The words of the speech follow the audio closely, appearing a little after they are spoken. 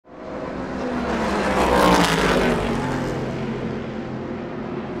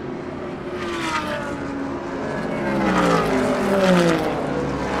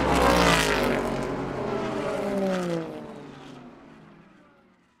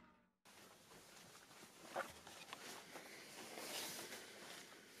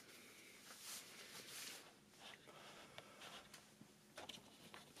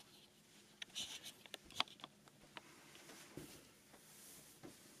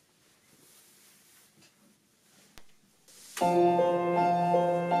I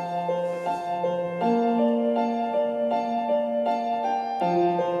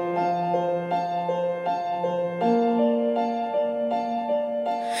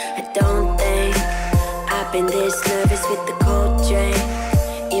don't think I've been this nervous with the cold drink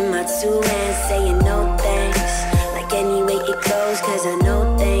in my 2 hands, saying no thanks. Like any way it goes, cause I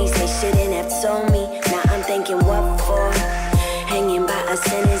know things they shouldn't have told me. Now I'm thinking what for? Hanging by a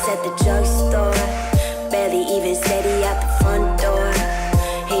sentence at the drugstore, barely even steady out the front door.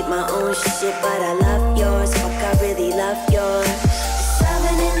 Hate my own shit, but I love yours. Fuck, I really love yours.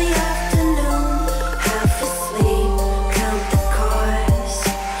 7 in the afternoon, half asleep, count the cars.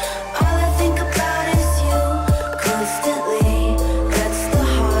 All I think about is you constantly. That's the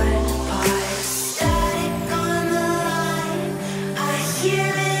hard part. Static on the line, I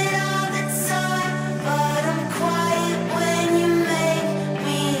hear it all the time, but I'm quiet when you make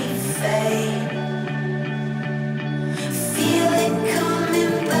me fade. Feel it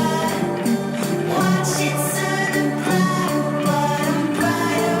coming back, watch it turn black, but I'm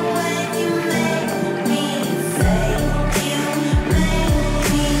brighter when you make me fade. You make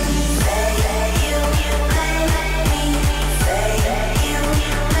me fade. You make me fade. You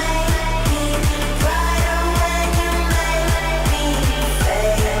make me brighter when you make me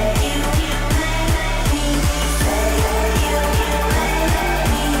fade. You make me fade. You make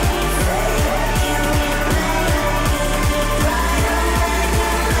me fade. You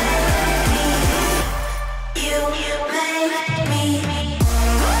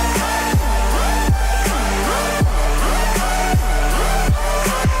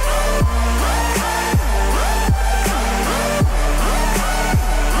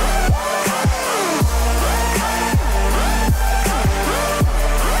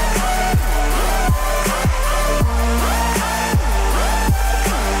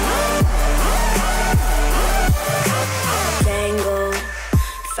tangled.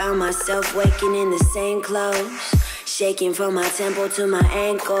 Found myself waking in the same clothes, shaking from my temple to my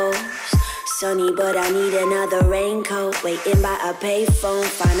ankles. Sunny, but I need another raincoat. Waiting by a payphone,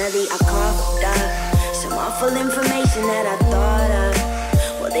 finally I coughed up some awful information that I thought of.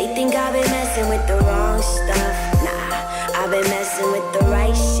 Well, they think I've been messing with the wrong stuff. Nah, I've been messing with the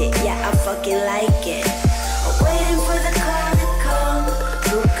right shit. Yeah, I fucking like it. I'm waiting for the call to come.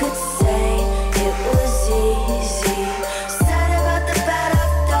 Who could say it was easy? Sad about the bad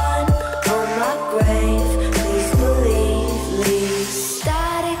I've done on my grave. Please believe me.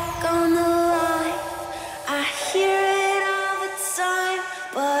 Static on the line, I hear it all the time,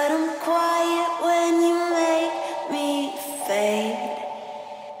 but I'm quiet when you make me fade.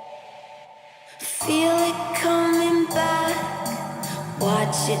 Feel it coming back,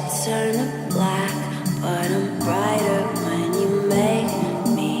 watch it turn to black, but I'm brighter when you make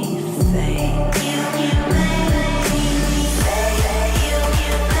me fade. You make me fade. You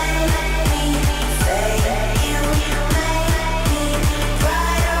make me fade. You make me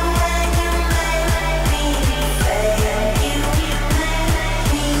brighter when you make me fade. You make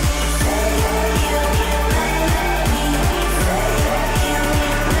me fade. You make me fade. You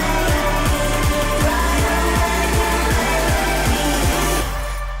make me brighter when you make me.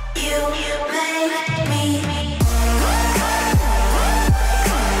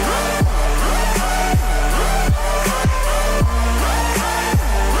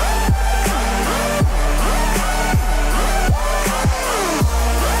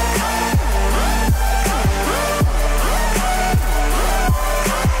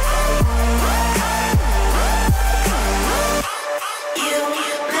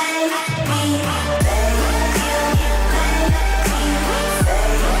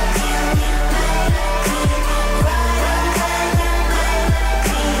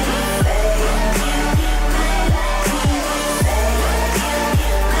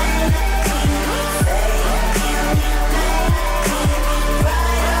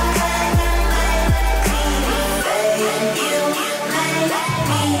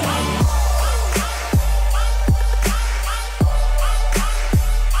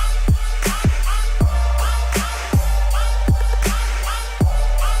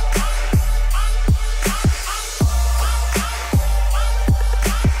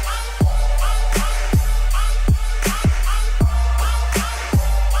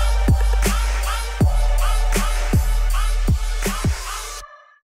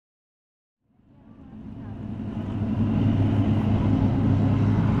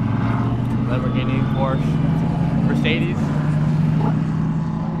 Lamborghini, Porsche, Mercedes.